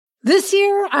This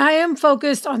year, I am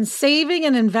focused on saving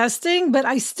and investing, but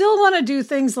I still want to do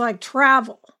things like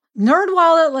travel.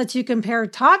 NerdWallet lets you compare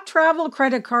top travel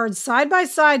credit cards side by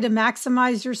side to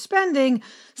maximize your spending,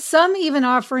 some even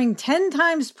offering 10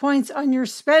 times points on your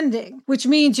spending, which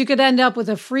means you could end up with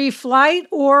a free flight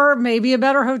or maybe a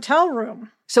better hotel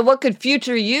room. So what could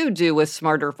future you do with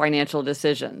smarter financial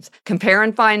decisions? Compare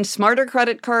and find smarter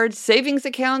credit cards, savings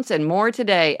accounts, and more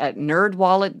today at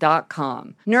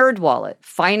nerdwallet.com. NerdWallet,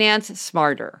 finance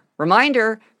smarter.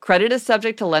 Reminder, credit is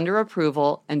subject to lender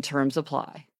approval and terms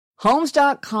apply.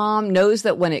 Homes.com knows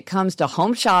that when it comes to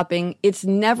home shopping, it's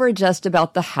never just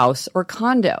about the house or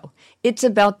condo. It's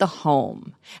about the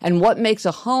home. And what makes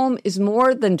a home is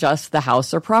more than just the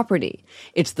house or property.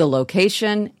 It's the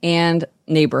location and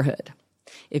neighborhood.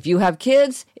 If you have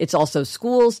kids, it's also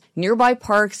schools, nearby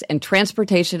parks, and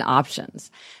transportation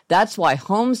options. That's why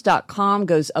Homes.com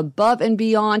goes above and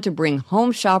beyond to bring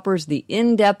home shoppers the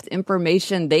in-depth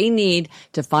information they need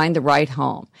to find the right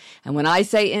home. And when I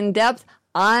say in-depth,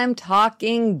 I'm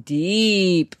talking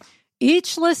deep.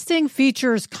 Each listing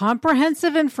features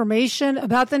comprehensive information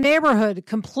about the neighborhood,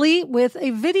 complete with a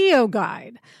video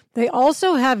guide. They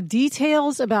also have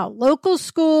details about local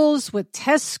schools with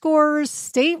test scores,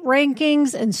 state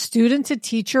rankings, and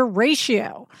student-to-teacher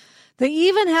ratio. They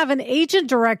even have an agent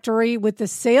directory with the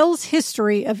sales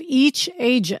history of each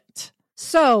agent.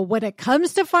 So when it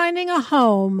comes to finding a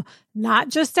home, not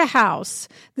just a house,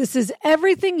 this is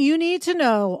everything you need to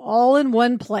know all in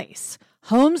one place.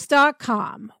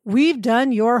 Homes.com. We've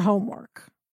done your homework.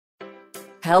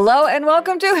 Hello and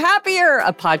welcome to Happier,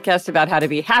 a podcast about how to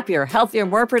be happier, healthier,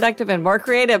 more productive, and more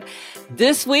creative.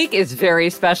 This week is very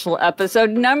special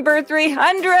episode number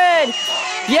 300.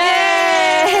 Yay!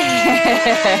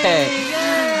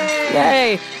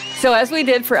 Yay! So as we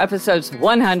did for episodes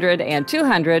 100 and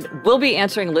 200, we'll be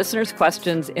answering listeners'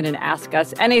 questions in an Ask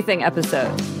Us Anything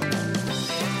episode.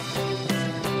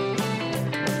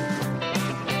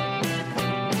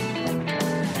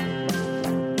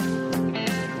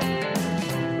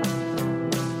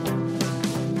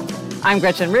 I'm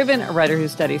Gretchen Rubin, a writer who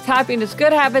studies happiness,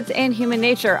 good habits, and human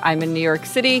nature. I'm in New York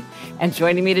City, and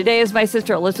joining me today is my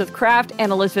sister Elizabeth Kraft.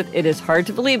 And Elizabeth, it is hard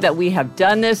to believe that we have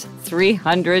done this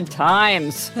 300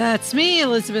 times. That's me,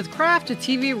 Elizabeth Kraft, a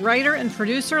TV writer and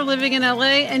producer living in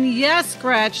LA. And yes,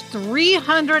 Gretch,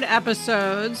 300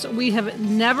 episodes. We have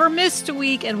never missed a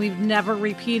week, and we've never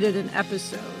repeated an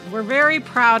episode. We're very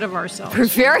proud of ourselves. We're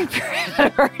very proud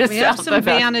of ourselves. We have some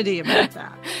vanity about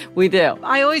that. We do.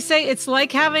 I always say it's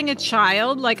like having a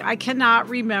child. Like, I cannot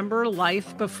remember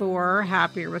life before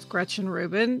Happier with Gretchen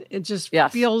Rubin. It just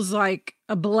feels like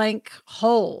a blank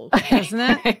hole, doesn't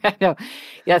it? I know.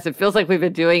 Yes, it feels like we've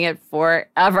been doing it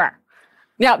forever.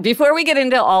 Now, before we get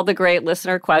into all the great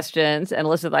listener questions, and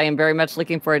Elizabeth, I am very much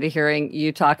looking forward to hearing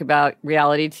you talk about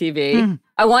reality TV.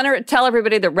 I want to tell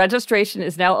everybody that registration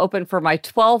is now open for my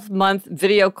 12-month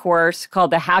video course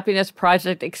called the Happiness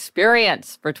Project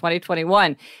Experience for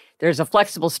 2021. There's a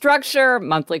flexible structure,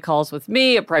 monthly calls with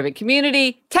me, a private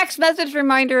community, text message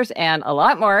reminders, and a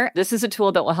lot more. This is a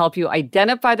tool that will help you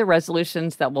identify the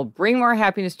resolutions that will bring more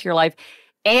happiness to your life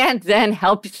and then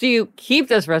helps you keep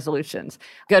those resolutions.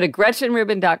 Go to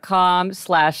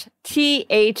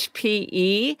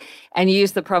GretchenRubin.com/THPE and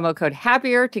use the promo code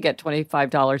HAPPIER to get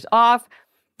 $25 off.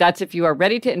 That's if you are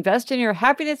ready to invest in your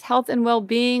happiness, health, and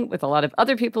well-being with a lot of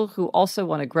other people who also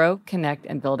want to grow, connect,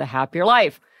 and build a happier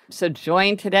life. So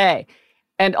join today.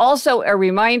 And also a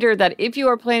reminder that if you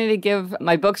are planning to give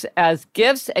my books as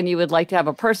gifts and you would like to have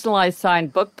a personalized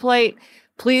signed book plate,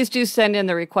 please do send in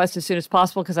the request as soon as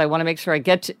possible because I want to make sure I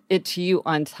get it to you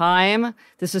on time.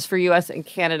 This is for U.S. and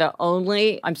Canada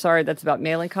only. I'm sorry that's about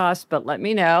mailing costs, but let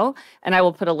me know. And I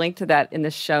will put a link to that in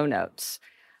the show notes.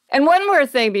 And one more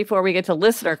thing before we get to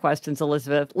listener questions,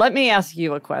 Elizabeth, let me ask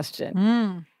you a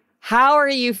question. How are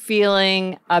you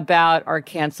feeling about our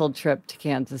canceled trip to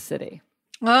Kansas City?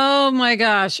 Oh my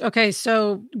gosh. Okay,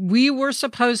 so we were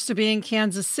supposed to be in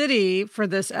Kansas City for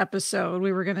this episode.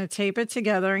 We were going to tape it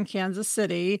together in Kansas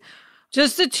City.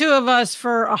 Just the two of us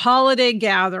for a holiday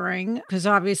gathering, because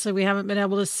obviously we haven't been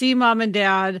able to see mom and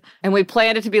dad. And we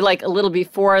planned it to be like a little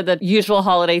before the usual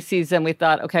holiday season. We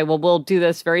thought, okay, well, we'll do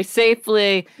this very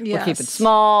safely. Yes. We'll keep it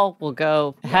small. We'll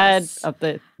go ahead of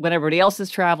when everybody else is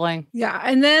traveling. Yeah.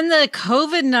 And then the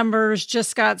COVID numbers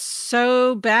just got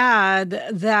so bad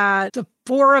that the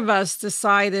four of us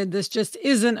decided this just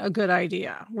isn't a good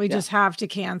idea. We just have to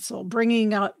cancel.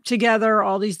 Bringing up together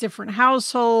all these different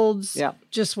households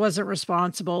just wasn't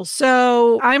responsible.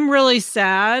 So I'm really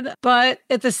sad. But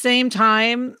at the same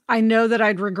time, I know that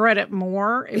I'd regret it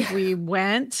more if we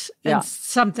went and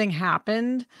something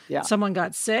happened. Someone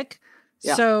got sick.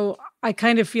 Yeah. So I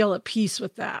kind of feel at peace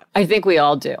with that. I think we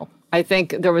all do. I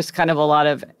think there was kind of a lot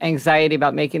of anxiety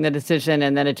about making the decision,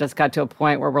 and then it just got to a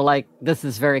point where we're like, this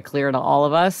is very clear to all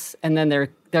of us. And then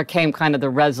there came kind of the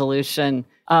resolution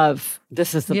of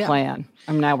this is the plan.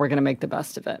 And now we're going to make the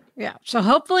best of it. Yeah. So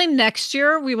hopefully next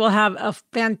year we will have a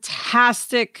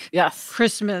fantastic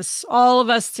Christmas, all of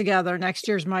us together. Next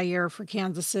year's my year for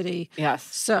Kansas City. Yes.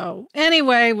 So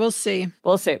anyway, we'll see.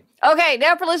 We'll see. Okay,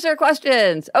 now for listener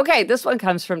questions. Okay, this one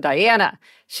comes from Diana.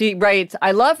 She writes,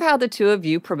 I love how the two of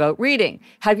you promote reading.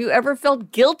 Have you ever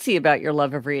felt guilty about your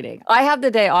love of reading? I have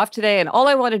the day off today and all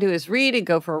I want to do is read and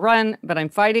go for a run, but I'm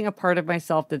fighting a part of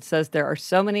myself that says there are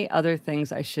so many other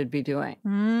things I should be doing.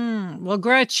 Well,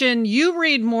 Gretchen, you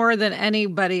read more than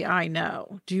anybody I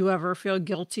know. Do you ever feel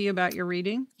guilty about your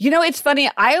reading? You know, it's funny.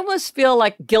 I almost feel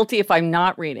like guilty if I'm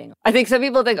not reading. I think some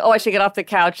people think, oh, I should get off the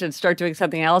couch and start doing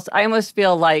something else. I almost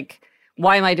feel like,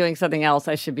 why am I doing something else?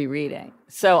 I should be reading.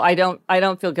 So I don't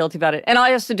feel guilty about it. And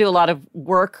I also do a lot of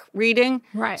work reading.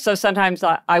 Right. So sometimes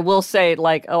I will say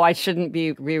like, oh, I shouldn't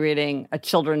be rereading a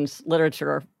children's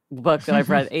literature book that I've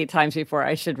read 8 times before.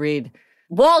 I should read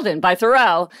Walden by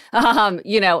Thoreau,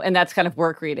 and that's kind of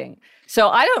work reading. So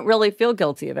I don't really feel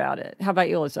guilty about it. How about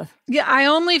you, Elizabeth? Yeah, I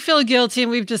only feel guilty,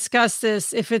 and we've discussed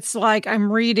this, if it's like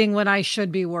I'm reading when I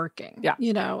should be working. Yeah.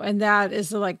 And that is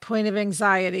the like point of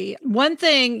anxiety. One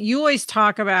thing you always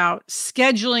talk about,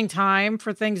 scheduling time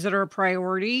for things that are a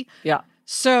priority. Yeah.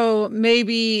 So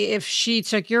maybe if she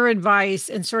took your advice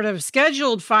and sort of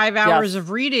scheduled 5 hours of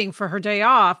reading for her day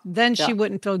off, then she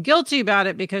wouldn't feel guilty about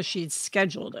it because she'd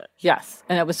scheduled it. Yes.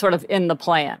 And it was sort of in the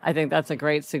plan. I think that's a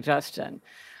great suggestion.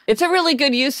 It's a really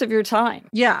good use of your time.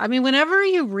 Yeah. I mean, whenever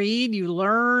you read, you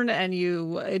learn and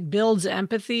it builds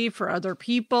empathy for other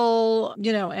people,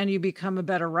 and you become a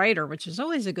better writer, which is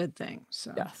always a good thing.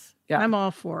 So yes. Yeah. I'm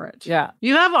all for it. Yeah.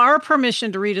 You have our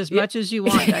permission to read as much as you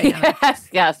want, Diana.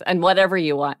 Yes. And whatever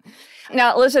you want.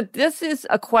 Now, Elizabeth, this is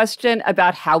a question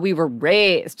about how we were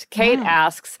raised. Kate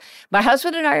asks, my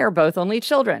husband and I are both only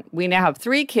children. We now have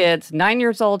 3 kids, 9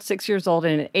 years old, 6 years old,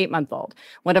 and an 8-month-old.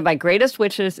 One of my greatest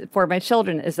wishes for my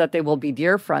children is that they will be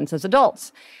dear friends as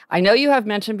adults. I know you have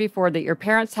mentioned before that your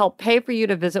parents helped pay for you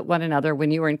to visit one another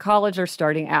when you were in college or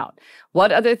starting out.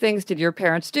 What other things did your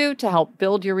parents do to help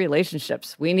build your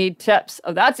relationships? We need tips.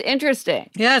 Oh, that's interesting.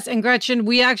 Yes. And Gretchen,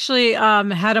 we actually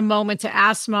had a moment to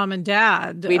ask Mom and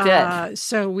Dad. We did.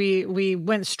 So we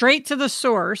went straight to the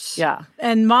source. Yeah.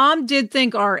 And Mom did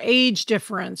think our age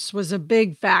difference was a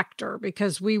big factor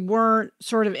because we weren't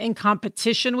sort of in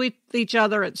competition with each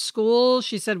other at school.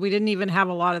 She said we didn't even have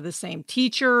a lot of the same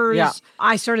teachers. Yeah.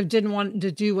 I sort of didn't want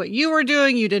to do what you were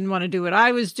doing. You didn't want to do what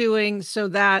I was doing. So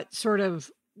that sort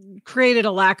of created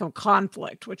a lack of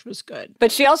conflict, which was good.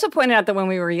 But she also pointed out that when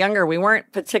we were younger, we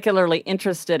weren't particularly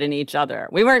interested in each other.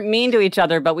 We weren't mean to each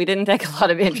other, but we didn't take a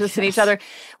lot of interest in each other,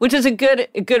 which is a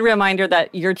good reminder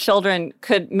that your children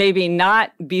could maybe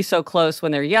not be so close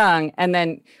when they're young. And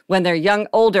then when they're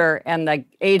older and the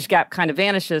age gap kind of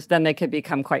vanishes, then they could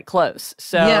become quite close.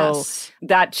 So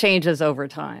that changes over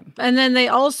time. And then they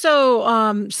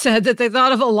also said that they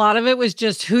thought of a lot of it was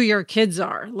just who your kids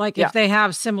are. Like if they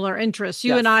have similar interests.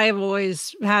 You and I have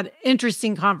always had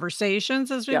interesting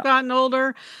conversations as we've gotten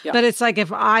older. Yeah. But it's like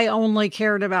if I only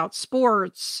cared about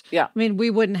sports, I mean, we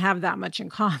wouldn't have that much in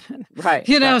common. Right.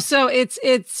 So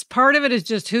it's part of it is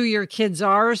just who your kids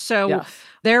are. So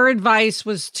their advice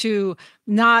was to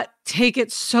not take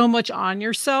it so much on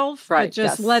yourself, but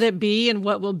just let it be, and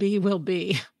what will be, will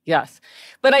be. Yes.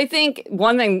 But I think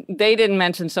one thing they didn't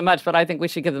mention so much, but I think we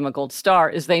should give them a gold star,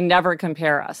 is they never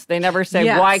compare us. They never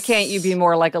say, why can't you be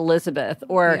more like Elizabeth?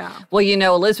 Or, well,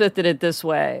 Elizabeth did it this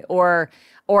way. Or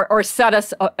set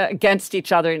us against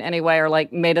each other in any way, or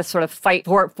like made us sort of fight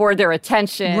for their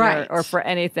attention or for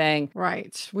anything.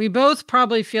 Right. We both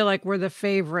probably feel like we're the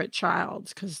favorite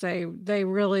child because they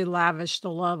really lavish the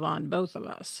love on both of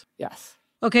us. Yes.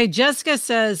 Okay, Jessica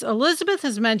says, Elizabeth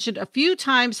has mentioned a few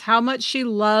times how much she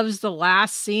loves the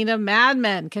last scene of Mad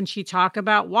Men. Can she talk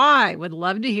about why? Would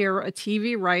love to hear a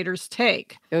TV writer's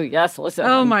take. Oh, yes, listen.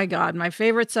 Oh, my God, my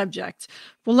favorite subject.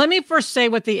 Well, let me first say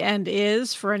what the end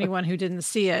is for anyone who didn't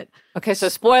see it. Okay, so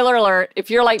spoiler alert,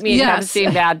 if you're like me and haven't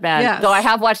seen Mad Men, though I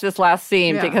have watched this last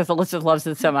scene because Elizabeth loves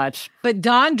it so much. But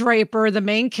Don Draper, the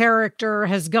main character,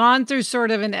 has gone through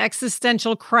sort of an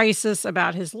existential crisis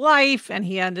about his life, and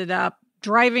he ended up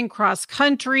driving cross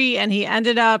country, and he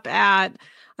ended up at,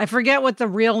 I forget what the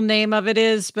real name of it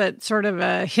is, but sort of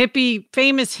a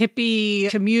famous hippie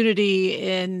community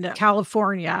in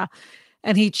California.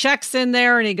 And he checks in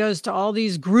there and he goes to all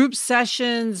these group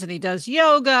sessions and he does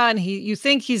yoga, and you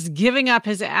think he's giving up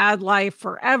his ad life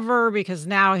forever because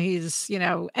now he's,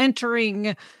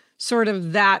 entering sort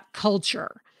of that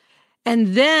culture.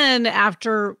 And then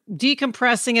after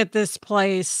decompressing at this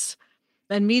place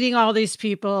and meeting all these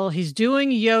people, he's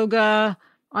doing yoga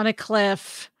on a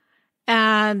cliff,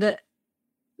 and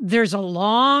there's a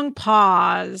long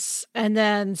pause, and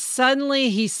then suddenly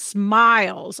he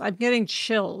smiles. I'm getting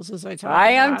chills as I talk about it.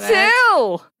 I am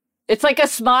too. It's like a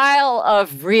smile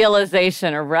of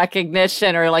realization or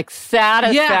recognition or like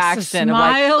satisfaction. Yes, a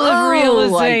smile of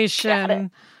realization.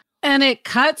 And it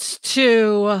cuts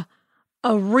to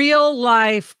a real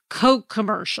life Coke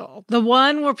commercial. The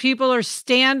one where people are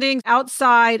standing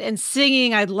outside and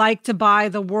singing, "I'd like to buy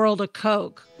the world a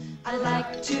Coke." I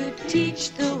like to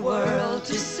teach the world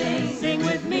to sing. Sing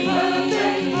with me.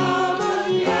 Perfect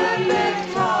harmony.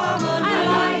 Perfect harmony. I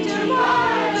like to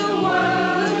buy the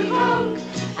world a Coke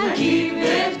and keep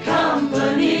it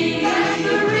company. That's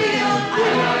the real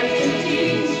thing. I like to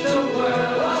teach the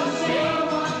world to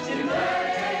sing.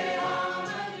 Perfect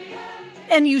harmony.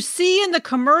 And you see in the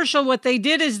commercial what they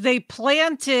did is they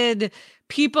planted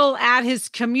people at his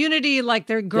community, like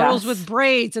they're girls with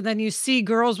braids, and then you see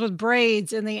girls with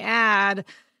braids in the ad.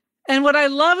 And what I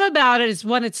love about it is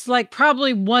when it's like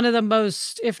probably one of the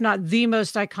most, if not the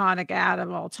most iconic ad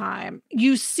of all time.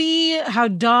 You see how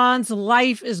Don's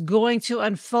life is going to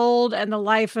unfold and the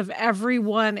life of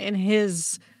everyone in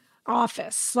his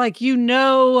office. Like,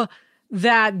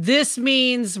 that this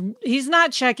means he's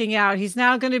not checking out. He's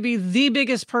now going to be the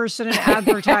biggest person in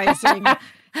advertising.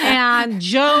 And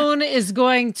Joan is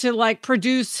going to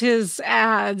produce his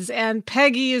ads, and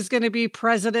Peggy is going to be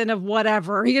president of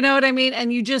whatever, you know what I mean?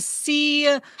 And you just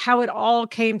see how it all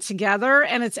came together.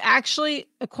 And it's actually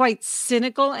a quite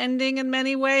cynical ending in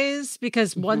many ways,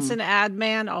 because once an ad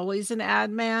man, always an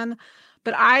ad man.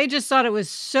 But I just thought it was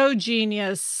so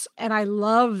genius. And I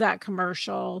love that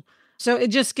commercial. So it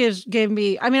just gave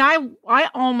me, I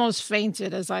almost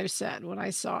fainted, as I've said, when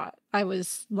I saw it. I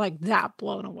was like that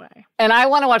blown away. And I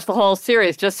want to watch the whole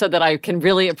series just so that I can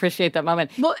really appreciate that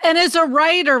moment. Well, and as a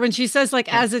writer, when she says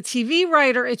as a TV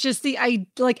writer, it's just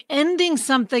ending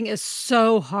something is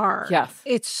so hard. Yes.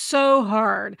 It's so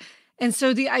hard. And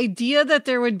so the idea that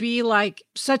there would be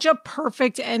such a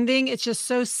perfect ending, it's just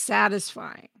so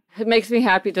satisfying. It makes me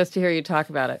happy just to hear you talk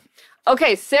about it.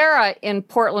 Okay, Sarah in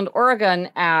Portland, Oregon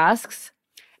asks,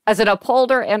 as an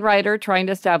upholder and writer trying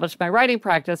to establish my writing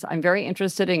practice, I'm very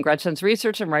interested in Gretchen's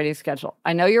research and writing schedule.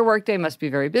 I know your workday must be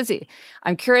very busy.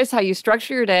 I'm curious how you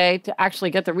structure your day to actually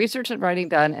get the research and writing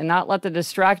done and not let the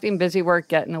distracting busy work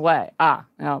get in the way.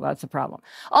 No, that's a problem.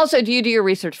 Also, do you do your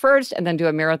research first and then do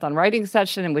a marathon writing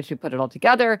session in which you put it all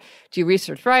together? Do you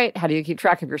research right? How do you keep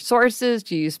track of your sources?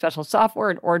 Do you use special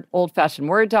software or old-fashioned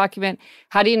Word document?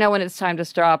 How do you know when it's time to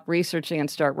stop researching and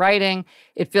start writing?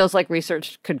 It feels like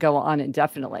research could go on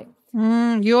indefinitely.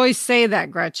 You always say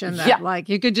that, Gretchen, that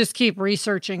you could just keep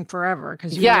researching forever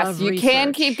because you love research. Yes, you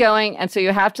can keep going. And so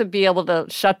you have to be able to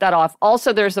shut that off.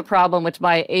 Also, there's a problem which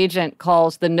my agent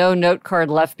calls the no note card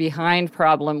left behind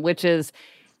problem, which is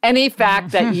any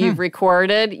fact that you've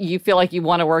recorded, you feel like you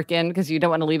want to work in because you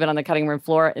don't want to leave it on the cutting room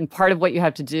floor. And part of what you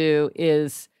have to do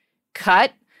is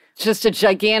cut. Just a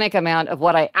gigantic amount of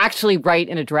what I actually write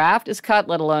in a draft is cut,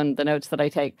 let alone the notes that I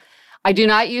take. I do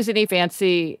not use any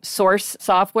fancy source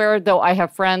software, though I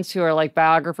have friends who are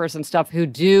biographers and stuff who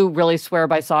do really swear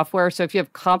by software. So if you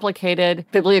have complicated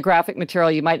bibliographic material,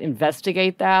 you might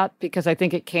investigate that because I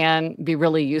think it can be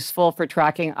really useful for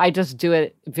tracking. I just do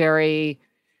it very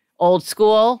old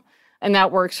school, and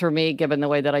that works for me given the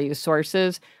way that I use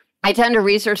sources. I tend to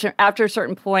research after a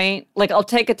certain point. I'll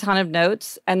take a ton of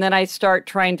notes, and then I start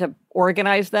trying to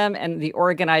organize them, and the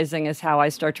organizing is how I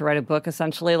start to write a book,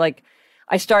 essentially.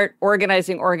 I start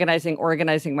organizing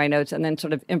my notes, and then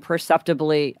sort of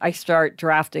imperceptibly, I start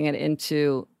drafting it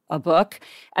into a book.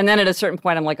 And then at a certain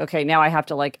point, I'm like, okay, now I have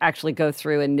to actually go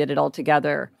through and knit it all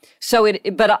together. So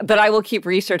but I will keep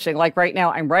researching. Right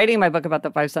now, I'm writing my book about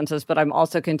the five senses, but I'm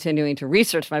also continuing to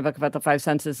research my book about the five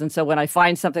senses. And so when I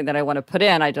find something that I want to put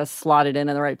in, I just slot it in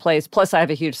the right place. Plus, I have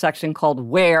a huge section called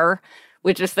Where,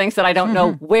 which is things that I don't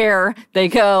know where they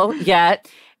go yet.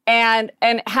 And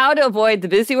how to avoid the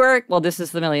busy work? Well, this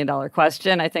is the $1 million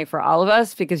question, I think, for all of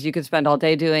us, because you could spend all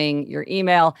day doing your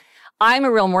email. I'm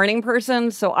a real morning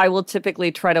person, so I will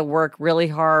typically try to work really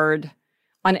hard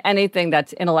on anything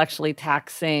that's intellectually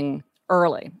taxing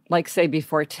early, say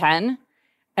before 10,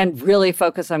 and really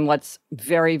focus on what's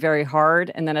very, very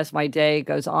hard. And then as my day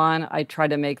goes on, I try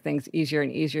to make things easier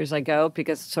and easier as I go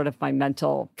because sort of my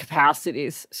mental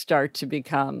capacities start to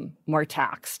become more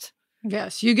taxed.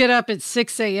 Yes, you get up at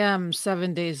 6 a.m.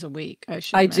 7 days a week, I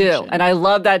should I mention. do. And I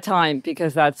love that time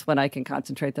because that's when I can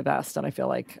concentrate the best and I feel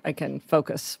like I can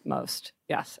focus most.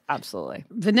 Yes, absolutely.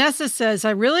 Vanessa says, I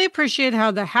really appreciate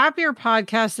how the Happier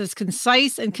podcast is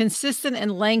concise and consistent in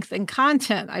length and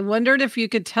content. I wondered if you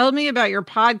could tell me about your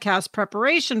podcast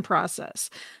preparation process.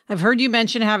 I've heard you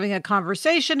mention having a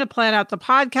conversation to plan out the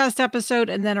podcast episode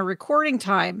and then a recording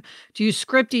time. Do you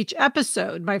script each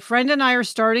episode? My friend and I are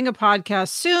starting a podcast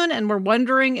soon, and we're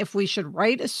wondering if we should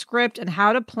write a script and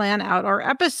how to plan out our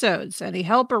episodes. Any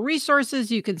help or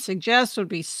resources you can suggest would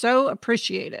be so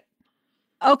appreciated.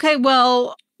 Okay,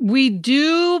 well, we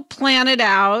do plan it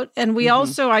out. And we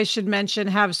also, I should mention,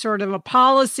 have sort of a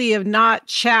policy of not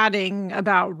chatting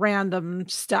about random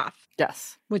stuff.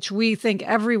 Yes. Which we think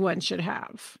everyone should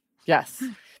have. Yes.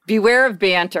 Beware of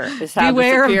banter is how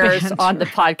Beware this of appears banter. on the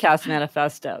podcast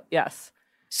manifesto. Yes.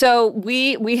 So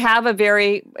we have a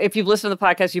very, if you've listened to the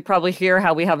podcast, you probably hear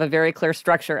how we have a very clear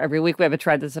structure. Every week we have a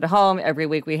Try This at Home. Every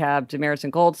week we have Demerits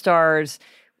and Gold Stars.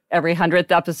 Every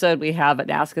 100th episode, we have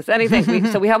an Ask Us Anything.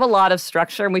 So we have a lot of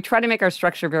structure, and we try to make our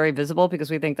structure very visible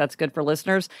because we think that's good for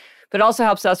listeners, but it also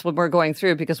helps us when we're going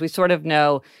through because we sort of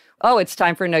know, oh, it's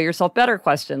time for a Know Yourself Better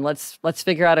question. Let's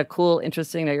figure out a cool,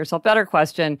 interesting Know Yourself Better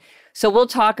question. So we'll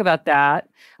talk about that.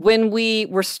 When we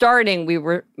were starting, we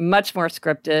were much more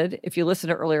scripted. If you listen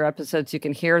to earlier episodes, you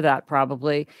can hear that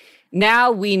probably.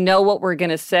 Now we know what we're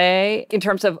going to say in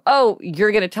terms of, oh,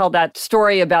 you're going to tell that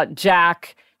story about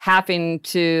Jack having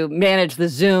to manage the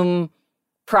Zoom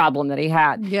problem that he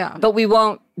had. Yeah. But we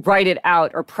won't write it out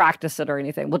or practice it or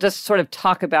anything. We'll just sort of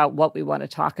talk about what we want to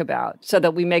talk about so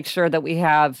that we make sure that we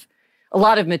have a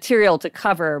lot of material to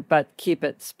cover, but keep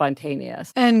it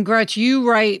spontaneous. And Gretch, you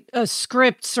write a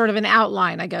script, sort of an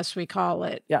outline, I guess we call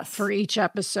it, Yes. for each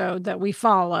episode that we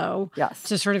follow. Yes.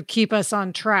 To sort of keep us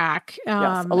on track.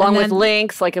 Yes. Along with then-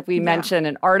 links, like if we mention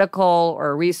an article or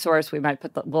a resource, we might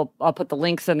I'll put the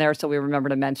links in there so we remember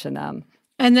to mention them.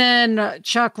 And then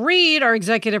Chuck Reed, our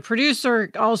executive producer,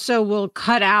 also will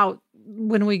cut out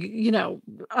when we,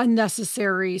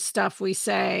 unnecessary stuff we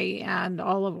say and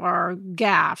all of our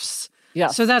gaffes.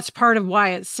 Yes. So that's part of why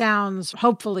it sounds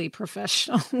hopefully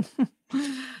professional.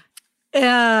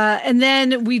 And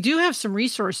then we do have some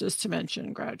resources to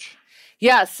mention, Gretch.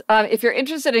 Yes. If you're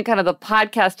interested in kind of the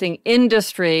podcasting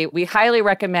industry, we highly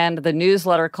recommend the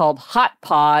newsletter called Hot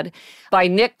Pod by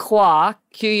Nick Quah,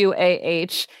 Quah.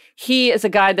 He is a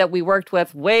guy that we worked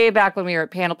with way back when we were at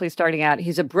Panoply starting out.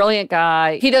 He's a brilliant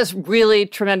guy. He does really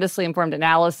tremendously informed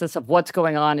analysis of what's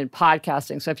going on in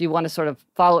podcasting. So if you want to sort of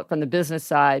follow it from the business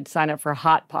side, sign up for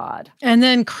Hot Pod. And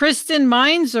then Kristen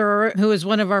Meinzer, who is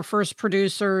one of our first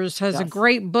producers, has a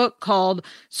great book called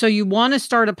So You Want to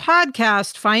Start a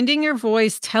Podcast, Finding Your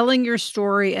Voice, Telling Your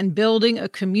Story, and Building a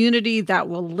Community That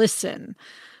Will Listen.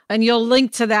 And you'll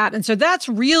link to that. And so that's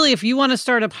really, if you want to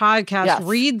start a podcast,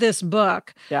 read this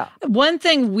book. Yeah. One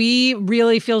thing we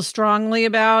really feel strongly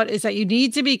about is that you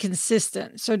need to be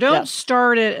consistent. So don't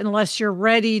start it unless you're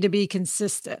ready to be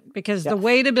consistent, because the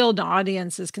way to build an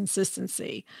audience is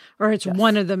consistency, or it's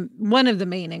one of the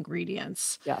main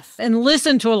ingredients. Yes. And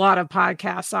listen to a lot of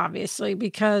podcasts, obviously,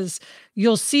 because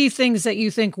you'll see things that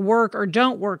you think work or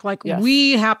don't work. Like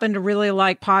we happen to really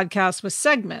like podcasts with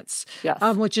segments,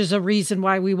 which is a reason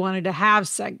why we wanted to have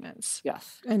segments.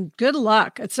 Yes. And good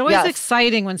luck. It's always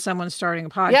exciting when someone's starting a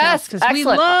podcast because we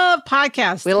excellent. love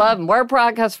podcasts. We love more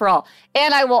podcasts for all.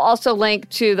 And I will also link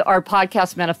to our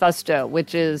podcast manifesto,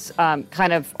 which is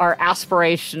kind of our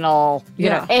aspirational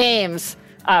aims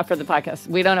for the podcast.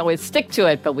 We don't always stick to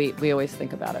it, but we always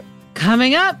think about it.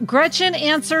 Coming up, Gretchen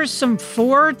answers some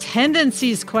 4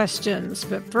 tendencies questions.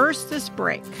 But first, this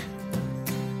break.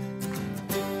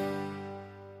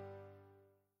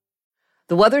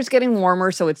 The weather's getting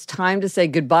warmer, so it's time to say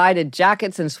goodbye to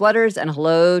jackets and sweaters and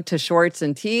hello to shorts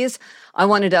and tees. I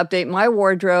wanted to update my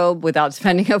wardrobe without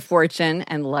spending a fortune,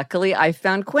 and luckily I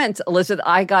found Quince. Elizabeth,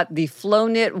 I got the Flow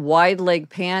Knit wide leg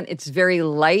pant. It's very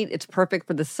light. It's perfect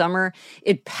for the summer.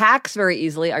 It packs very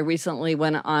easily. I recently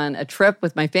went on a trip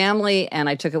with my family, and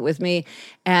I took it with me,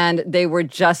 and they were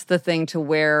just the thing to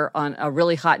wear on a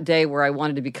really hot day where I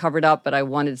wanted to be covered up, but I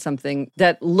wanted something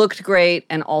that looked great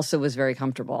and also was very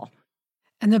comfortable.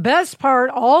 And the best part,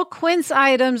 all Quince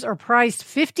items are priced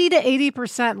 50 to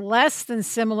 80% less than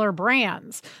similar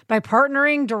brands. By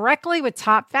partnering directly with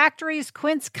top factories,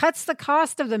 Quince cuts the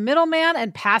cost of the middleman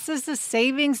and passes the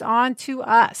savings on to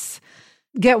us.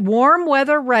 Get warm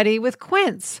weather ready with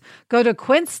Quince. Go to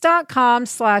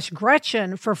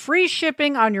quince.com/Gretchen for free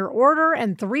shipping on your order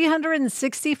and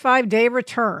 365-day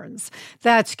returns.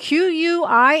 That's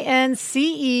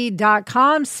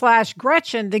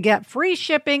QUINCE.com/Gretchen to get free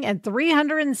shipping and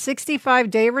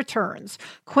 365-day returns.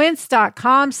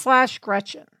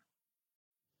 Quince.com/Gretchen.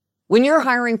 When you're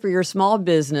hiring for your small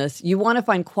business, you want to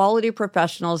find quality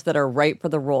professionals that are right for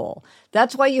the role.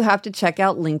 That's why you have to check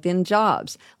out LinkedIn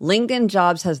Jobs. LinkedIn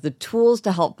Jobs has the tools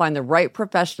to help find the right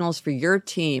professionals for your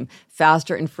team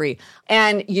faster and free.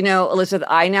 And, you know, Elizabeth,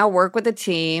 I now work with a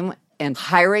team, and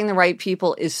hiring the right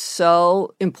people is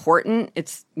so important.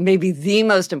 It's maybe the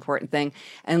most important thing.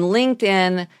 And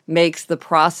LinkedIn makes the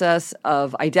process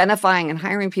of identifying and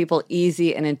hiring people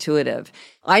easy and intuitive.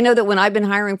 I know that when I've been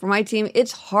hiring for my team,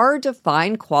 it's hard to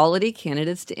find quality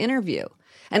candidates to interview.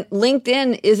 And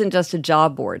LinkedIn isn't just a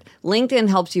job board. LinkedIn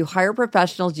helps you hire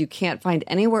professionals you can't find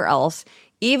anywhere else,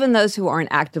 even those who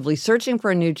aren't actively searching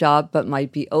for a new job but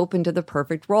might be open to the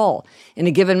perfect role. In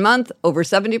a given month, over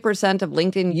 70% of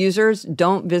LinkedIn users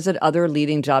don't visit other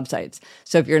leading job sites.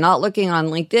 So if you're not looking on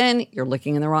LinkedIn, you're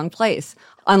looking in the wrong place.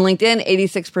 On LinkedIn,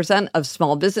 86% of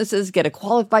small businesses get a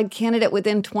qualified candidate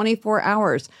within 24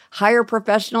 hours. Hire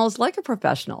professionals like a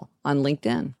professional on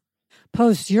LinkedIn.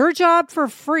 Post your job for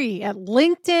free at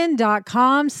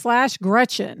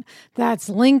linkedin.com/Gretchen. That's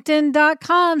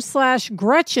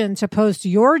linkedin.com/Gretchen to post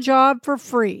your job for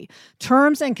free.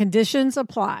 Terms and conditions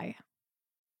apply.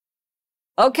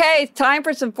 Okay, time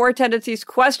for some Four Tendencies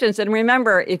questions. And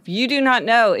remember, if you do not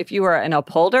know if you are an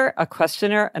upholder, a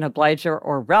questioner, an obliger,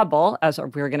 or rebel, as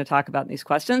we're going to talk about in these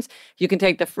questions, you can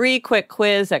take the free quick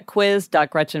quiz at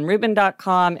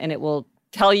quiz.gretchenrubin.com, and it will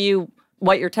tell you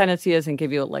what your tendency is and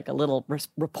give you like a little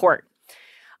report.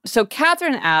 So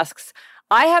Catherine asks,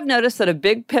 I have noticed that a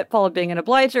big pitfall of being an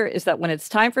obliger is that when it's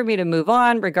time for me to move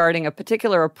on regarding a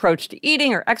particular approach to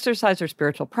eating or exercise or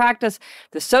spiritual practice,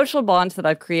 the social bonds that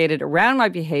I've created around my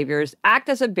behaviors act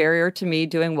as a barrier to me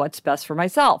doing what's best for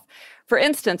myself. For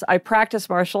instance, I practiced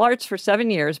martial arts for 7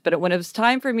 years, but when it was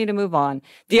time for me to move on,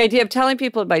 the idea of telling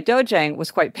people at my dojang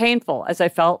was quite painful, as I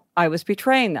felt I was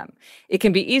betraying them. It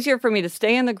can be easier for me to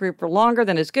stay in the group for longer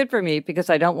than is good for me because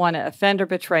I don't want to offend or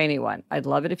betray anyone. I'd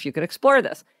love it if you could explore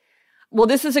this. Well,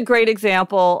 this is a great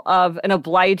example of an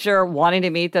obliger wanting to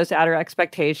meet those outer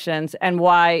expectations and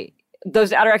why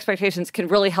those outer expectations can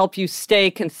really help you stay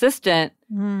consistent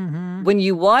when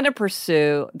you want to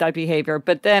pursue that behavior.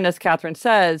 But then, as Catherine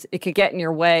says, it could get in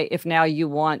your way if now you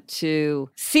want to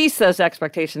cease those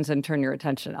expectations and turn your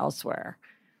attention elsewhere.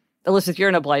 Elizabeth, you're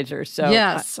an obliger, so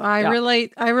yes, I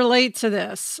relate to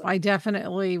this. I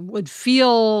definitely would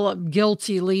feel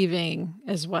guilty leaving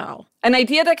as well. An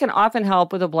idea that can often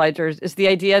help with obligers is the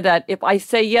idea that if I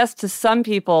say yes to some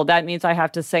people, that means I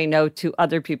have to say no to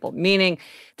other people, meaning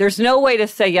there's no way to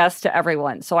say yes to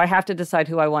everyone. So I have to decide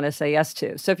who I want to say yes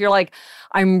to. So if you're like,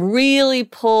 I'm really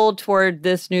pulled toward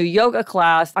this new yoga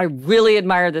class, I really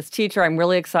admire this teacher, I'm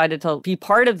really excited to be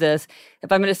part of this.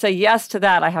 If I'm going to say yes to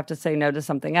that, I have to say no to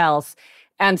something else.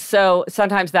 And so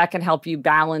sometimes that can help you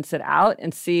balance it out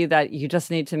and see that you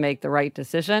just need to make the right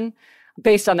decision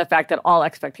based on the fact that all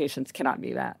expectations cannot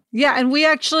be met. Yeah, and we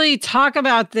actually talk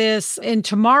about this in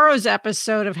tomorrow's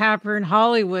episode of Happier in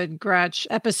Hollywood, Gretch,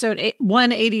 episode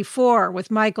 184 with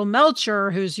Michael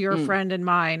Melcher, who's your friend and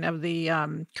mine of the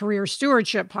Career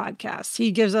Stewardship podcast.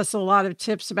 He gives us a lot of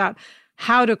tips about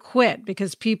how to quit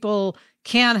because people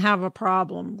can have a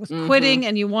problem with quitting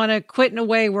and you want to quit in a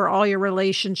way where all your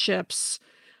relationships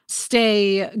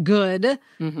stay good.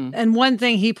 And one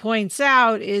thing he points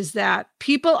out is that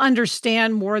people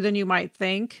understand more than you might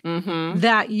think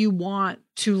that you want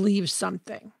to leave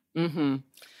something.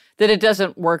 That it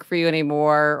doesn't work for you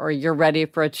anymore, or you're ready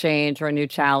for a change or a new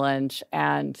challenge,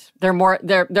 and they're more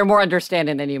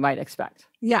understanding than you might expect.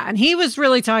 Yeah, and he was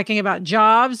really talking about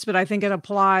jobs, but I think it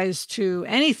applies to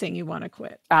anything you want to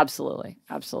quit. Absolutely.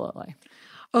 Absolutely.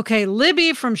 Okay,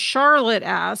 Libby from Charlotte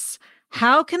asks,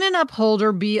 how can an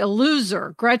upholder be a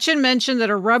loser? Gretchen mentioned that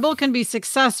a rebel can be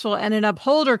successful and an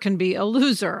upholder can be a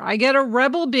loser. I get a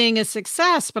rebel being a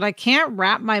success, but I can't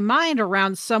wrap my mind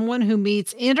around someone who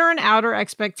meets inner and outer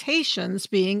expectations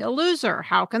being a loser.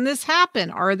 How can this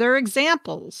happen? Are there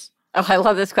examples? Oh, I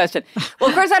love this question. Well,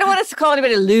 of course, I don't want us to call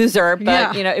anybody a loser,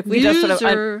 but if we just sort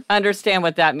of understand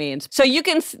what that means. So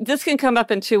this can come up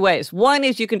in two ways. One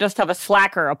is you can just have a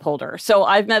slacker upholder. So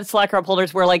I've met slacker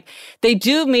upholders where like they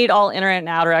do meet all inner and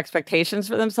outer expectations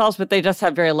for themselves, but they just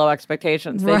have very low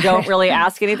expectations. They don't really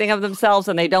ask anything of themselves,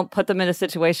 and they don't put them in a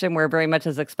situation where very much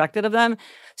is expected of them.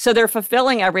 So they're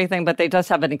fulfilling everything, but they just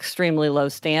have an extremely low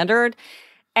standard.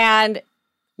 And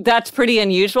That's pretty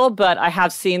unusual, but I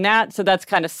have seen that. So that's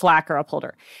kind of slacker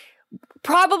upholder.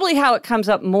 Probably how it comes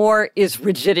up more is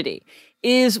rigidity,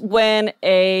 is when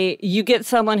you get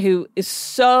someone who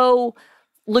is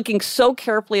looking so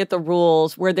carefully at the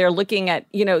rules, where they're looking at,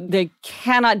 they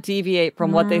cannot deviate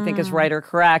from what they think is right or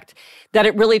correct, that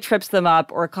it really trips them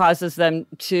up or causes them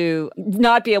to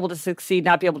not be able to succeed,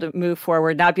 not be able to move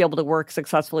forward, not be able to work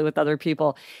successfully with other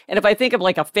people. And if I think of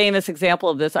like a famous example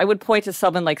of this, I would point to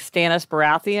someone like Stannis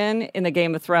Baratheon in the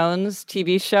Game of Thrones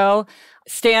TV show.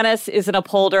 Stannis is an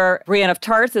upholder. Brienne of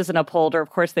Tarth is an upholder.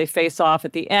 Of course, they face off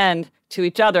at the end to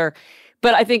each other.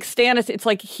 But I think Stannis, it's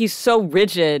like he's so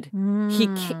rigid.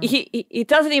 He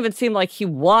doesn't even seem like he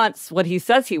wants what he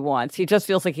says he wants. He just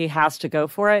feels like he has to go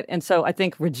for it. And so I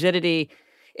think rigidity,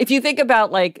 if you think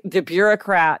about like the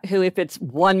bureaucrat who, if it's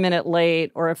 1 minute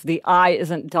late or if the I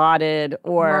isn't dotted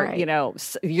or,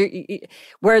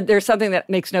 where there's something that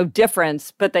makes no difference,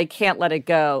 but they can't let it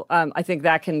go. I think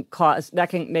that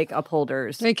can make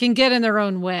upholders. They can get in their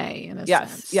own way in a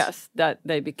sense. Yes, that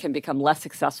they can become less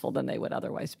successful than they would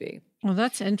otherwise be. Well,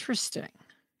 that's interesting.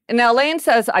 And now Elaine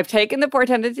says, I've taken the 4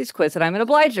 tendencies quiz and I'm an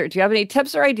obliger. Do you have any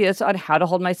tips or ideas on how to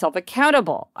hold myself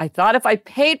accountable? I thought if I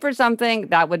paid for something,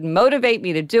 that would motivate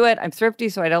me to do it. I'm thrifty,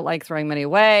 so I don't like throwing money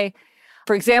away.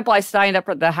 For example, I signed up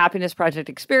for the Happiness Project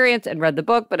experience and read the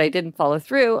book, but I didn't follow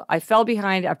through. I fell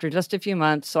behind after just a few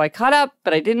months, so I caught up,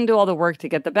 but I didn't do all the work to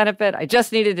get the benefit. I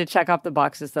just needed to check off the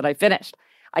boxes that I finished.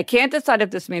 I can't decide if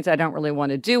this means I don't really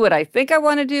want to do what I think I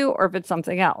want to do or if it's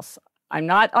something else. I'm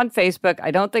not on Facebook.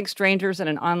 I don't think strangers in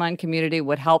an online community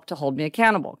would help to hold me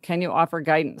accountable. Can you offer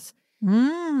guidance?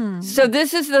 So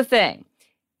this is the thing.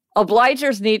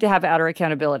 Obligers need to have outer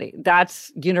accountability.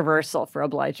 That's universal for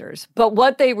obligers. But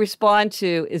what they respond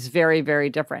to is very, very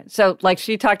different. So like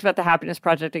she talked about the Happiness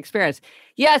Project experience.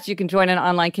 Yes, you can join an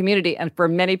online community. And for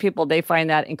many people, they find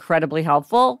that incredibly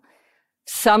helpful.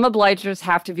 Some obligers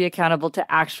have to be accountable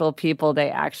to actual people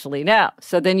they actually know.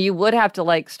 So then you would have to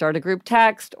like start a group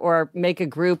text or make a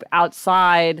group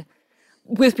outside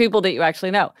with people that you actually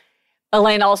know.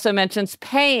 Elaine also mentions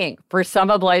paying. For some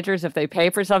obligers, if they pay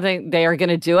for something, they are going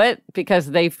to do it because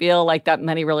they feel like that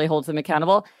money really holds them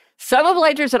accountable. Some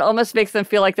obligers, it almost makes them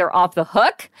feel like they're off the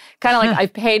hook. Kind of like,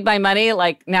 I've paid my money.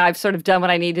 Like now I've sort of done what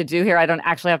I need to do here. I don't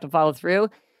actually have to follow through.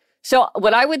 So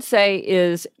what I would say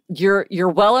is you're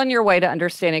well on your way to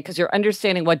understanding because you're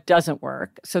understanding what doesn't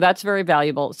work. So that's very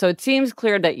valuable. So it seems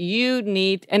clear that you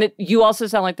need, and you also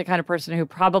sound like the kind of person who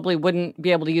probably wouldn't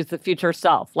be able to use the future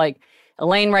self. Like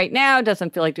Elaine right now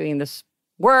doesn't feel like doing this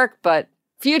work, but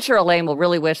future Elaine will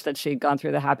really wish that she'd gone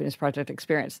through the Happiness Project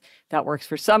experience. That works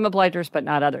for some obligers, but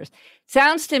not others.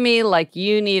 Sounds to me like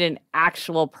you need an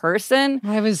actual person.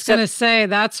 I was going to say,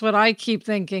 that's what I keep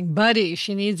thinking. Buddy.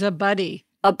 She needs a buddy.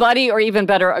 A buddy, or even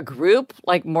better, a group,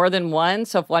 like more than one.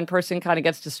 So if one person kind of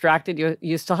gets distracted,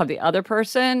 you still have the other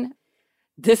person.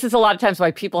 This is a lot of times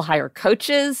why people hire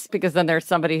coaches, because then there's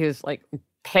somebody who's like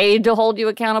paid to hold you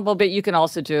accountable, but you can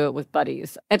also do it with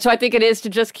buddies. And so I think it is to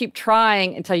just keep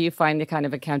trying until you find the kind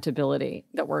of accountability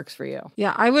that works for you.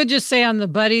 Yeah, I would just say on the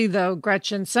buddy, though,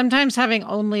 Gretchen, sometimes having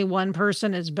only one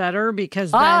person is better because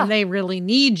then they really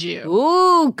need you.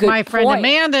 Ooh, good My friend point.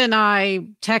 Amanda and I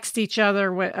text each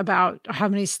other about how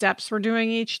many steps we're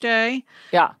doing each day.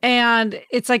 Yeah. And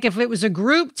it's like if it was a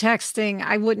group texting,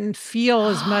 I wouldn't feel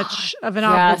as much of an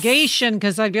obligation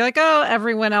because I'd be like, oh,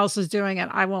 everyone else is doing it.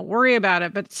 I won't worry about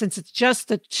it. But since it's just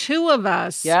the two of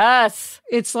us,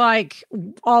 it's like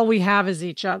all we have is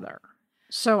each other.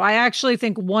 So I actually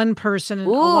think one person a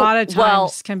lot of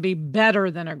times can be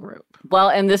better than a group. Well,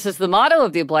 and this is the motto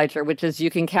of the Obliger, which is you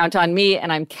can count on me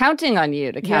and I'm counting on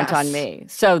you to count on me.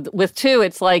 So with two,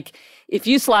 it's like if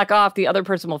you slack off, the other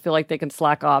person will feel like they can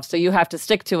slack off. So you have to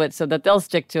stick to it so that they'll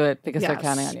stick to it because they're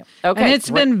counting on you. Okay. And it's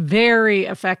been very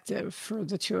effective for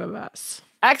the two of us.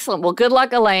 Excellent. Well, good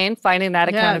luck, Elaine, finding that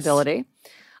accountability.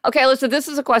 Okay, Alyssa, this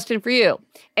is a question for you.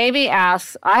 Amy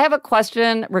asks, I have a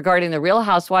question regarding the Real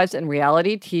Housewives and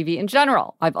reality TV in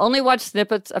general. I've only watched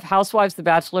snippets of Housewives, The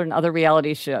Bachelor, and other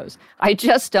reality shows. I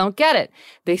just don't get it.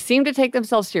 They seem to take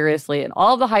themselves seriously, and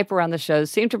all the hype around the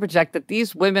shows seem to project that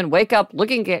these women wake up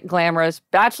looking glamorous.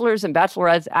 Bachelors and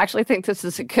bachelorettes actually think this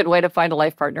is a good way to find a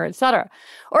life partner, etc.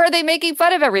 Or are they making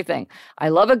fun of everything? I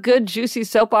love a good, juicy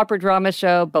soap opera drama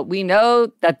show, but we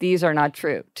know that these are not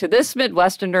true. To this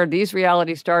Midwesterner, these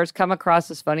reality stars come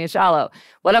across as funny and shallow.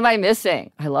 What am I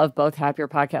missing? I love both Happier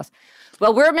podcasts.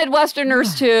 Well, we're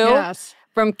Midwesterners too.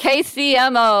 From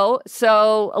KCMO.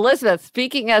 So, Elizabeth,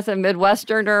 speaking as a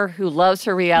Midwesterner who loves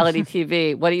her reality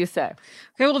TV, what do you say?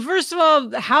 Okay, well, first of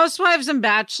all, Housewives and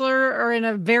Bachelor are in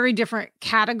a very different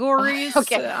categories.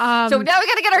 Okay. So now we got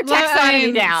to get our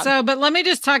taxonomy down. But let me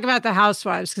just talk about the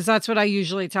Housewives, because that's what I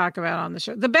usually talk about on the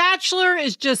show. The Bachelor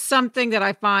is just something that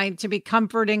I find to be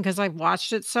comforting because I've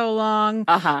watched it so long.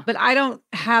 But I don't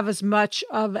have as much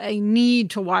of a need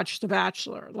to watch The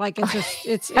Bachelor. Like, it's just,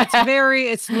 it's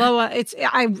low.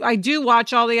 I do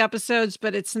watch all the episodes,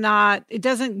 but it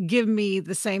doesn't give me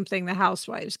the same thing the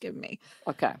Housewives give me.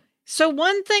 Okay. So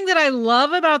one thing that I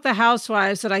love about the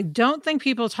Housewives that I don't think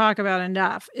people talk about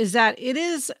enough is that it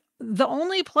is the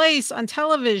only place on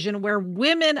television where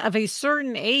women of a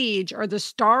certain age are the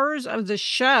stars of the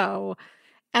show,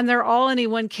 and they're all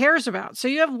anyone cares about. So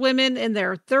you have women in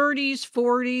their 30s,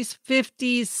 40s,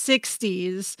 50s,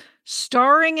 60s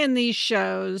starring in these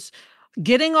shows,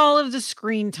 getting all of the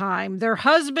screen time. Their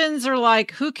husbands are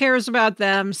like, who cares about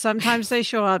them? Sometimes they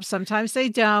show up, sometimes they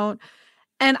don't.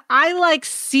 And I like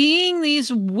seeing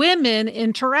these women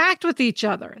interact with each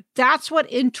other. That's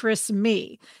what interests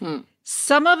me.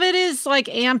 Some of it is like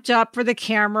amped up for the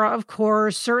camera, of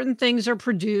course. Certain things are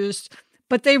produced,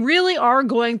 but they really are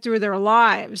going through their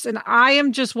lives. And I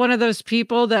am just one of those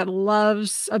people that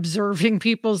loves observing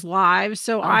people's lives.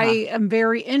 So I am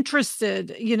very interested,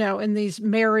 in these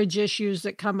marriage issues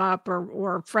that come up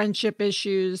or friendship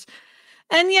issues.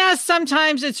 And yes,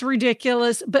 sometimes it's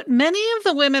ridiculous, but many of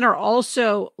the women are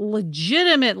also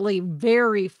legitimately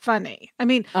very funny. I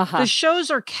mean, the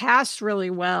shows are cast really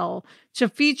well to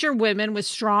feature women with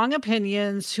strong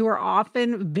opinions who are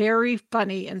often very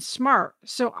funny and smart.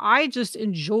 So I just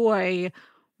enjoy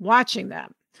watching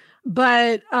them.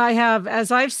 But I have,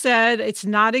 as I've said, it's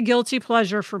not a guilty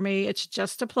pleasure for me. It's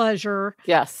just a pleasure.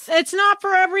 Yes. It's not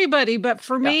for everybody, but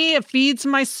for me, it feeds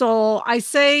my soul. I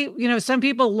say, some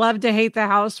people love to hate the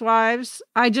Housewives.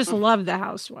 I just love the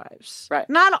Housewives. Right.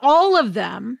 Not all of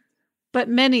them, but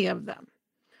many of them.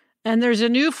 And there's a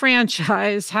new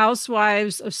franchise,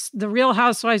 The Real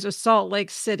Housewives of Salt Lake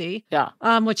City,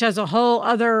 which has a whole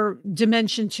other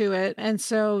dimension to it. And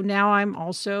so now I'm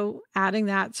also adding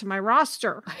that to my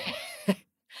roster.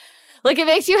 Look, it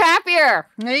makes you happier.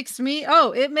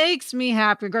 It makes me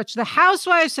happy, Gretchen. The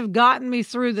Housewives have gotten me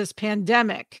through this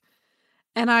pandemic.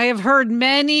 And I have heard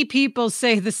many people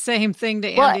say the same thing to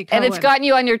Andy Cohen. And it's gotten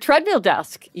you on your treadmill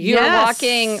desk. You're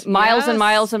walking miles and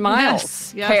miles and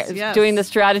miles. Yes. Doing the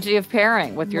strategy of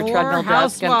pairing with your treadmill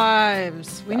desk.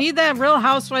 Housewives. We need that Real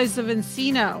Housewives of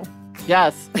Encino.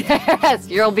 Yes. Yes.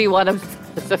 You'll be one of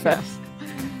the best.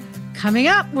 Coming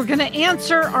up, we're going to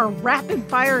answer our rapid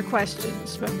fire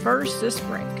questions. But first, this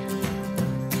break.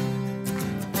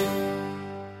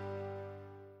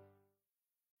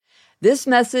 This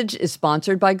message is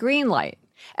sponsored by Greenlight.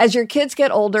 As your kids get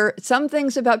older, some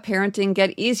things about parenting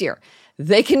get easier.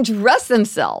 They can dress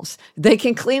themselves. They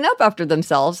can clean up after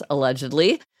themselves,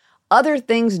 allegedly. Other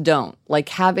things don't, like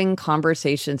having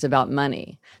conversations about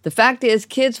money. The fact is,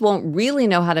 kids won't really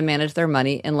know how to manage their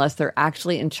money unless they're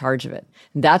actually in charge of it.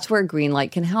 That's where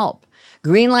Greenlight can help.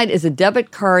 Greenlight is a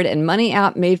debit card and money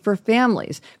app made for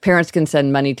families. Parents can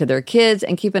send money to their kids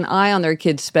and keep an eye on their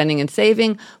kids' spending and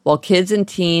saving, while kids and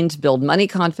teens build money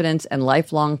confidence and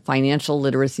lifelong financial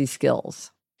literacy skills.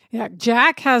 Yeah,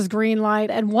 Jack has Greenlight,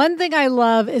 and one thing I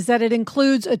love is that it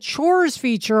includes a chores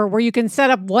feature where you can set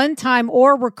up one-time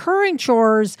or recurring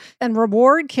chores and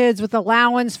reward kids with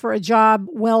allowance for a job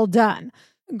well done.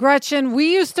 Gretchen,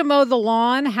 we used to mow the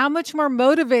lawn. How much more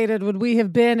motivated would we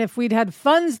have been if we'd had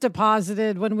funds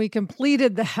deposited when we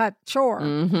completed that chore?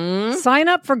 Sign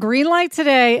up for Greenlight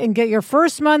today and get your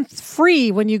first month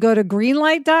free when you go to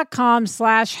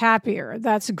greenlight.com/happier.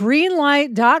 That's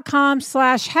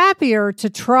greenlight.com/happier to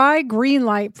try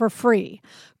Greenlight for free.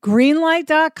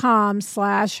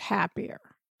 Greenlight.com/happier.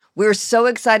 We're so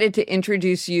excited to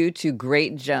introduce you to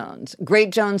Great Jones.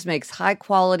 Great Jones makes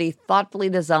high-quality, thoughtfully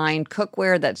designed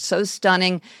cookware that's so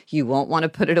stunning you won't want to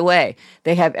put it away.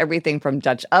 They have everything from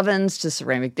Dutch ovens to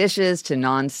ceramic dishes to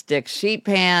non-stick sheet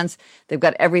pans. They've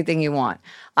got everything you want.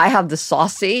 I have the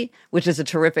Saucy, which is a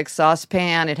terrific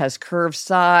saucepan. It has curved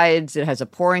sides. It has a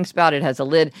pouring spout. It has a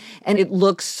lid. And it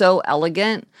looks so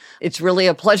elegant. It's really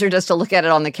a pleasure just to look at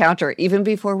it on the counter, even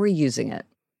before we're using it.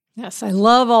 Yes, I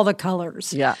love all the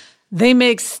colors. Yeah. They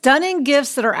make stunning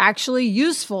gifts that are actually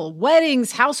useful.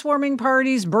 Weddings, housewarming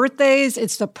parties, birthdays.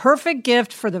 It's the perfect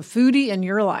gift for the foodie in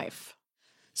your life.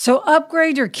 So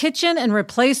upgrade your kitchen and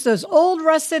replace those old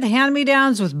rusted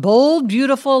hand-me-downs with bold,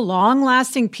 beautiful,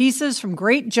 long-lasting pieces from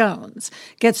Great Jones.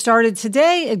 Get started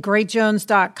today at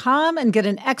greatjones.com and get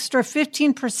an extra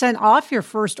 15% off your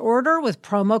first order with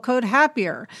promo code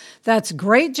HAPPIER. That's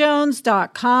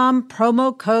greatjones.com,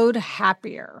 promo code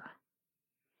HAPPIER.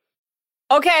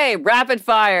 Okay, rapid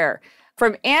fire.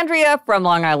 From Andrea from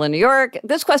Long Island, New York.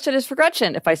 This question is for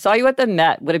Gretchen. If I saw you at the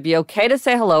Met, would it be okay to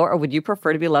say hello or would you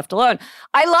prefer to be left alone?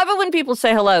 I love it when people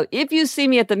say hello. If you see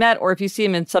me at the Met or if you see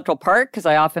me in Central Park, because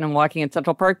I often am walking in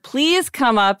Central Park, please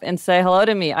come up and say hello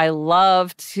to me. I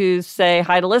love to say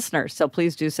hi to listeners, so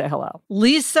please do say hello.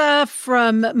 Lisa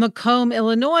from Macomb,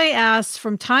 Illinois asks,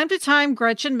 from time to time,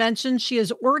 Gretchen mentions she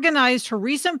has organized her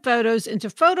recent photos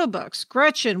into photo books.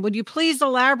 Gretchen, would you please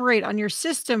elaborate on your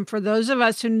system for those of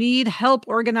us who need help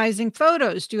organizing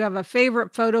photos? Do you have a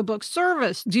favorite photo book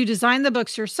service? Do you design the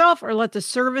books yourself or let the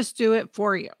service do it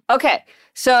for you? Okay,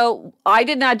 so I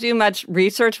did not do much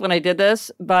research when I did this,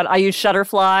 but I use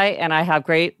Shutterfly and I have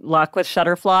great luck with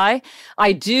Shutterfly.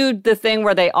 I do the thing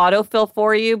where they autofill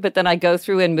for you, but then I go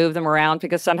through and move them around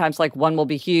because sometimes like one will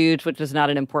be huge, which is not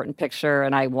an important picture,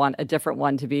 and I want a different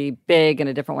one to be big and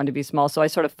a different one to be small. So I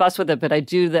sort of fuss with it, but I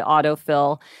do the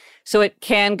autofill. So it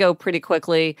can go pretty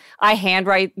quickly. I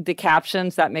handwrite the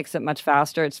captions. That makes it much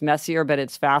faster. It's messier, but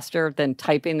it's faster than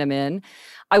typing them in.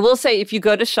 I will say if you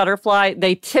go to Shutterfly,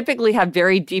 they typically have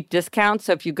very deep discounts.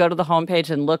 So if you go to the homepage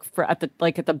and look for at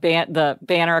the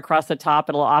banner across the top,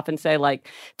 it'll often say like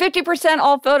 50%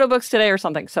 all photo books today or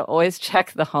something. So always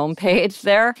check the homepage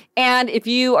there. And if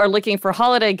you are looking for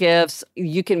holiday gifts,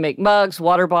 you can make mugs,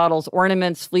 water bottles,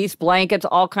 ornaments, fleece blankets,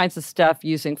 all kinds of stuff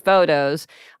using photos.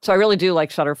 So I really do like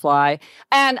Shutterfly.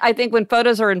 And I think when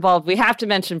photos are involved, we have to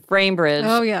mention FrameBridge.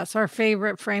 Oh, yes, our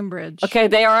favorite FrameBridge. Okay,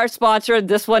 they are our sponsor.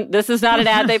 This is not an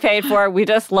ad they paid for. We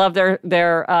just love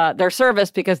their service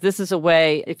because this is a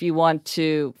way, if you want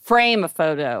to frame a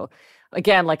photo,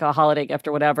 again, like a holiday gift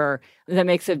or whatever, that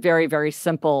makes it very, very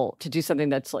simple to do something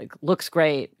that's like looks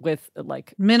great with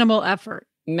like minimal effort.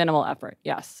 Minimal effort,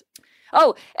 yes.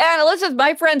 Oh, and Elizabeth,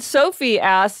 my friend Sophie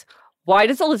asks, why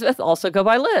does Elizabeth also go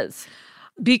by Liz?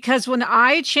 Because when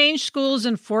I changed schools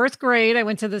in 4th grade, I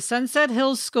went to the Sunset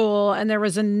Hills School, and there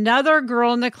was another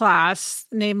girl in the class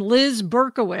named Liz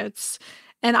Berkowitz.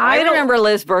 And I remember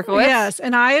Liz Berkowitz. Yes,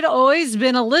 and I had always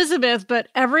been Elizabeth, but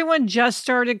everyone just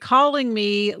started calling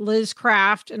me Liz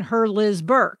Craft and her Liz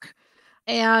Burke.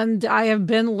 And I have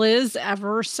been Liz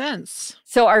ever since.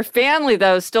 So our family,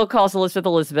 though, still calls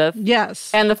Elizabeth. Yes.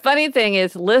 And the funny thing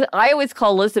is, I always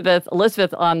call Elizabeth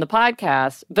on the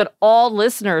podcast, but all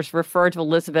listeners refer to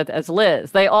Elizabeth as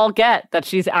Liz. They all get that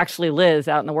she's actually Liz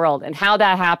out in the world. And how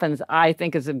that happens, I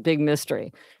think, is a big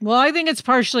mystery. Well, I think it's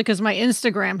partially because my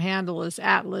Instagram handle is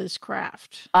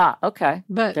 @LizCraft. Ah, okay.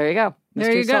 But there you go.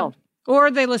 Mystery there you solved. go.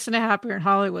 Or they listen to Happier in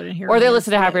Hollywood and hear. Or they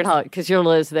listen to Happier in Hollywood because you're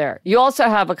Liz there. You also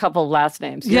have a couple of last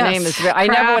names. Your name is. I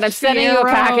never when I'm sending you a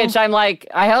package, I'm like,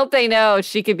 I hope they know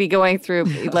she could be going through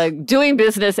like doing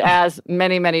business as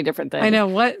many, many different things. I know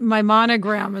what my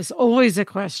monogram is always a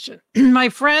question. My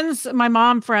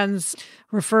mom friends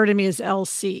refer to me as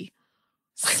LC.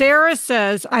 Sarah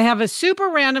says, I have a super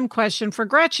random question for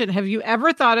Gretchen. Have you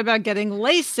ever thought about getting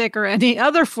LASIK or any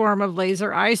other form of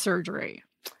laser eye surgery?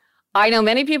 I know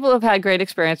many people have had great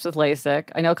experience with LASIK.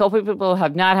 I know a couple of people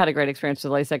have not had a great experience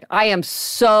with LASIK. I am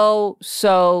so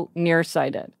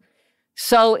nearsighted,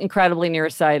 so incredibly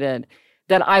nearsighted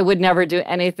that I would never do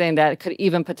anything that could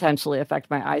even potentially affect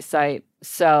my eyesight.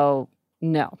 So,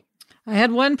 no. I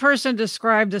had one person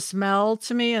describe the smell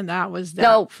to me, and that was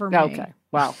that for me. Okay.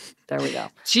 Wow. There we go.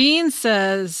 Jean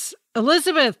says,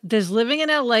 Elizabeth, does living in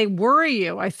LA worry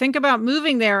you? I think about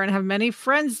moving there and have many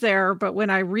friends there, but when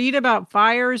I read about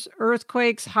fires,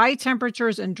 earthquakes, high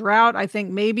temperatures, and drought, I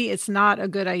think maybe it's not a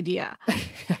good idea.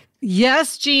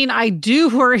 Yes, Jean, I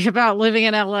do worry about living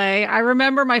in LA. I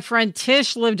remember my friend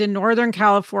Tish lived in Northern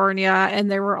California and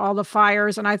there were all the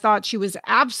fires, and I thought she was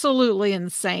absolutely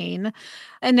insane.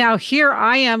 And now here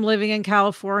I am living in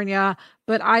California,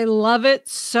 but I love it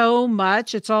so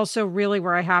much. It's also really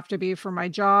where I have to be for my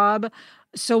job.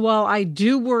 So while I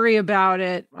do worry about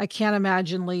it, I can't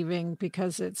imagine leaving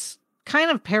because it's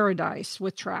kind of paradise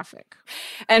with traffic.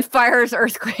 And fires,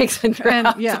 earthquakes, and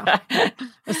droughts. And yeah.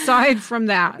 Aside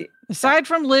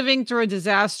from living through a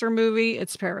disaster movie,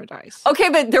 it's paradise. Okay,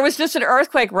 but there was just an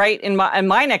earthquake right in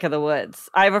my neck of the woods.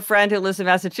 I have a friend who lives in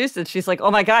Massachusetts. She's like,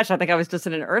 oh my gosh, I think I was just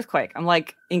in an earthquake. I'm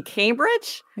like, in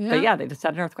Cambridge? Yeah. But yeah, they just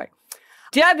had an earthquake.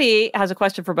 Debbie has a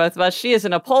question for both of us. She is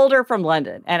an upholder from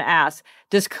London and asks,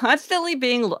 does constantly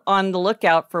being on the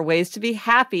lookout for ways to be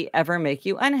happy ever make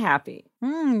you unhappy?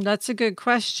 That's a good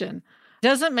question.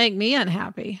 Doesn't make me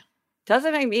unhappy.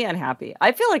 Doesn't make me unhappy.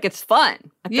 I feel like it's fun.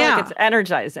 I feel like it's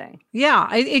energizing. Yeah,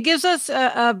 it gives us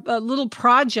a little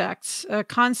project, a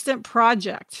constant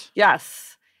project.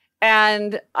 Yes.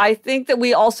 And I think that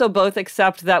we also both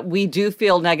accept that we do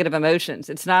feel negative emotions.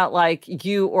 It's not like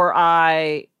you or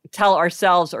I tell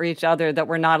ourselves or each other that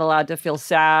we're not allowed to feel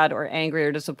sad or angry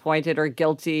or disappointed or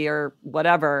guilty or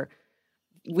whatever.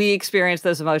 We experience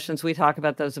those emotions. We talk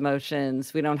about those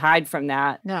emotions. We don't hide from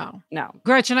that. No.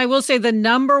 Gretchen, I will say the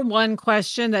number one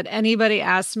question that anybody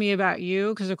asks me about you,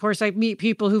 because of course I meet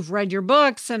people who've read your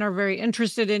books and are very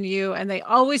interested in you, and they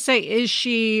always say, is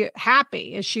she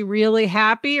happy? Is she really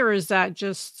happy? Or is that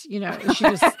just, is she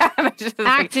just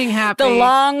acting happy? The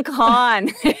long con.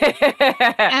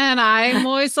 And I'm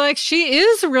always like, she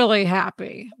is really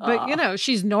happy. But,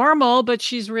 she's normal, but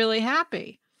she's really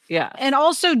happy. Yeah. And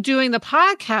also doing the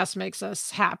podcast makes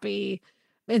us happy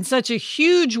in such a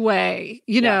huge way,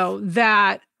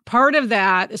 that part of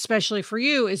that, especially for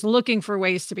you, is looking for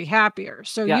ways to be happier.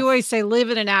 So you always say live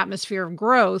in an atmosphere of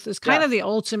growth is kind of the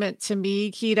ultimate, to me,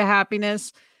 key to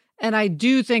happiness. And I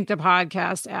do think the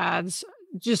podcast adds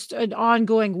just an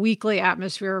ongoing weekly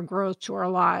atmosphere of growth to our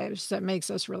lives that makes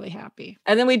us really happy.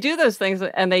 And then we do those things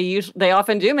and they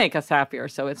often do make us happier.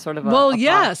 So it's sort of a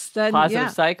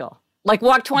positive cycle. Like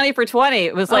Walk 20 for 20.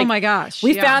 It was like, oh my gosh,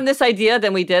 we found this idea,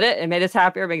 then we did it. It made us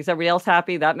happier, makes everybody else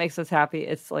happy. That makes us happy.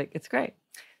 It's great.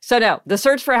 So no, the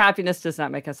search for happiness does not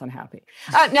make us unhappy.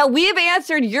 Now, we've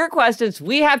answered your questions.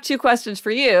 We have 2 questions for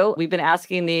you. We've been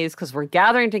asking these because we're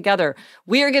gathering together.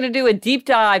 We are going to do a deep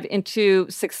dive into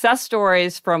success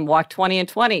stories from Walk 20 and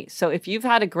 20. So if you've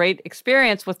had a great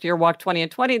experience with your Walk 20 and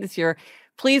 20 this year,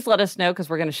 please let us know because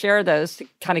we're going to share those to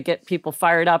kind of get people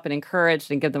fired up and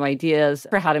encouraged and give them ideas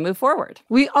for how to move forward.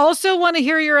 We also want to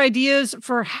hear your ideas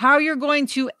for how you're going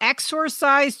to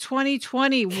exorcise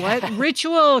 2020. What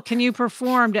ritual can you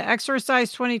perform to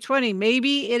exorcise 2020?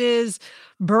 Maybe it is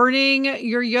burning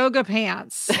your yoga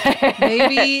pants.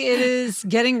 Maybe it is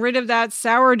getting rid of that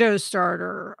sourdough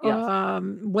starter. Yes.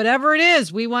 Whatever it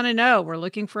is, we want to know. We're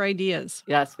looking for ideas.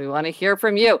 Yes, we want to hear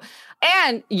from you.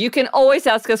 And you can always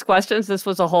ask us questions. This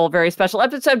was a whole very special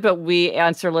episode, but we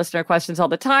answer listener questions all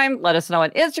the time. Let us know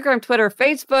on Instagram, Twitter,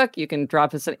 Facebook. You can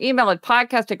drop us an email at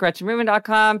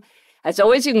podcast@GretchenRubin.com. As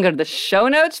always, you can go to the show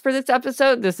notes for this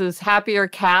episode. This is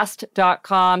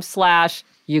happiercast.com/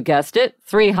 you guessed it,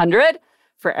 300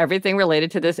 for everything related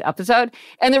to this episode.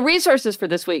 And the resources for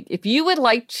this week, if you would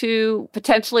like to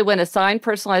potentially win a signed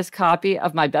personalized copy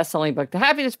of my best-selling book, The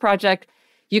Happiness Project,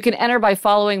 you can enter by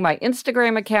following my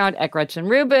Instagram account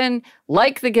 @GretchenRubin,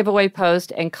 like the giveaway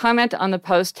post, and comment on the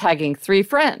post tagging 3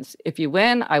 friends. If you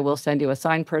win, I will send you a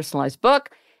signed personalized book.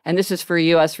 And this is for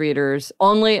U.S. readers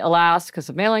only, alas, because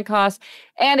of mailing costs.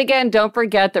 And again, don't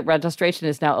forget that registration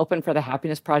is now open for the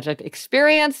Happiness Project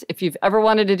Experience. If you've ever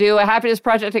wanted to do a Happiness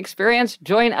Project Experience,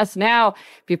 join us now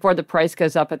before the price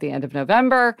goes up at the end of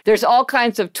November. There's all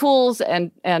kinds of tools and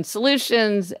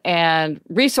solutions and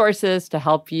resources to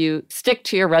help you stick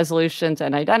to your resolutions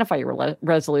and identify your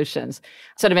resolutions.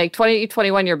 So to make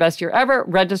 2021 your best year ever,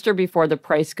 register before the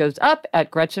price goes up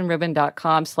at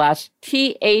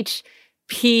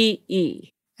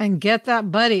GretchenRubin.com/THPE. And get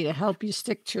that buddy to help you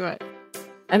stick to it.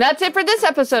 And that's it for this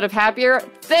episode of Happier.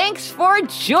 Thanks for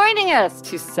joining us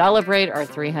to celebrate our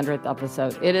 300th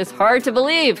episode. It is hard to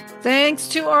believe. Thanks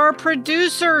to our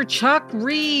producer, Chuck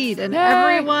Reed, and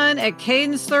everyone at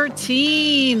Cadence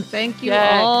 13. Thank you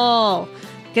all.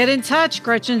 Get in touch.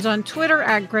 Gretchen's on Twitter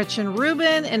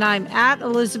 @GretchenRubin, and I'm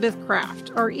 @Elizabeth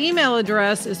Kraft. Our email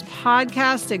address is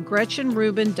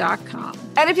podcast@GretchenRubin.com.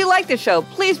 And if you like the show,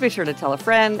 please be sure to tell a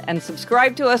friend and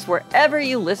subscribe to us wherever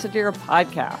you listen to your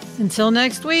podcasts. Until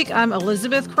next week, I'm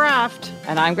Elizabeth Kraft.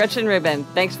 And I'm Gretchen Rubin.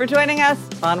 Thanks for joining us.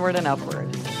 Onward and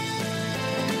upward.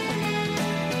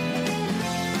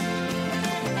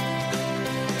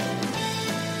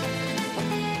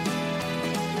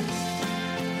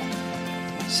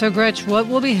 So, Gretch, what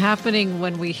will be happening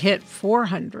when we hit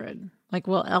 400? Like,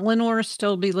 will Eleanor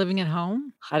still be living at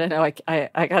home? I don't know.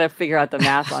 I got to figure out the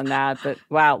math on that. But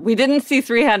wow, we didn't see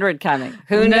 300 coming.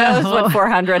 Who knows what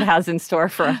 400 has in store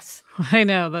for us? I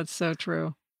know. That's so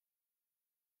true.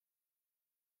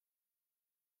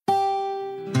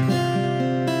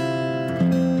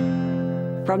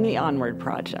 From the Onward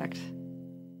Project.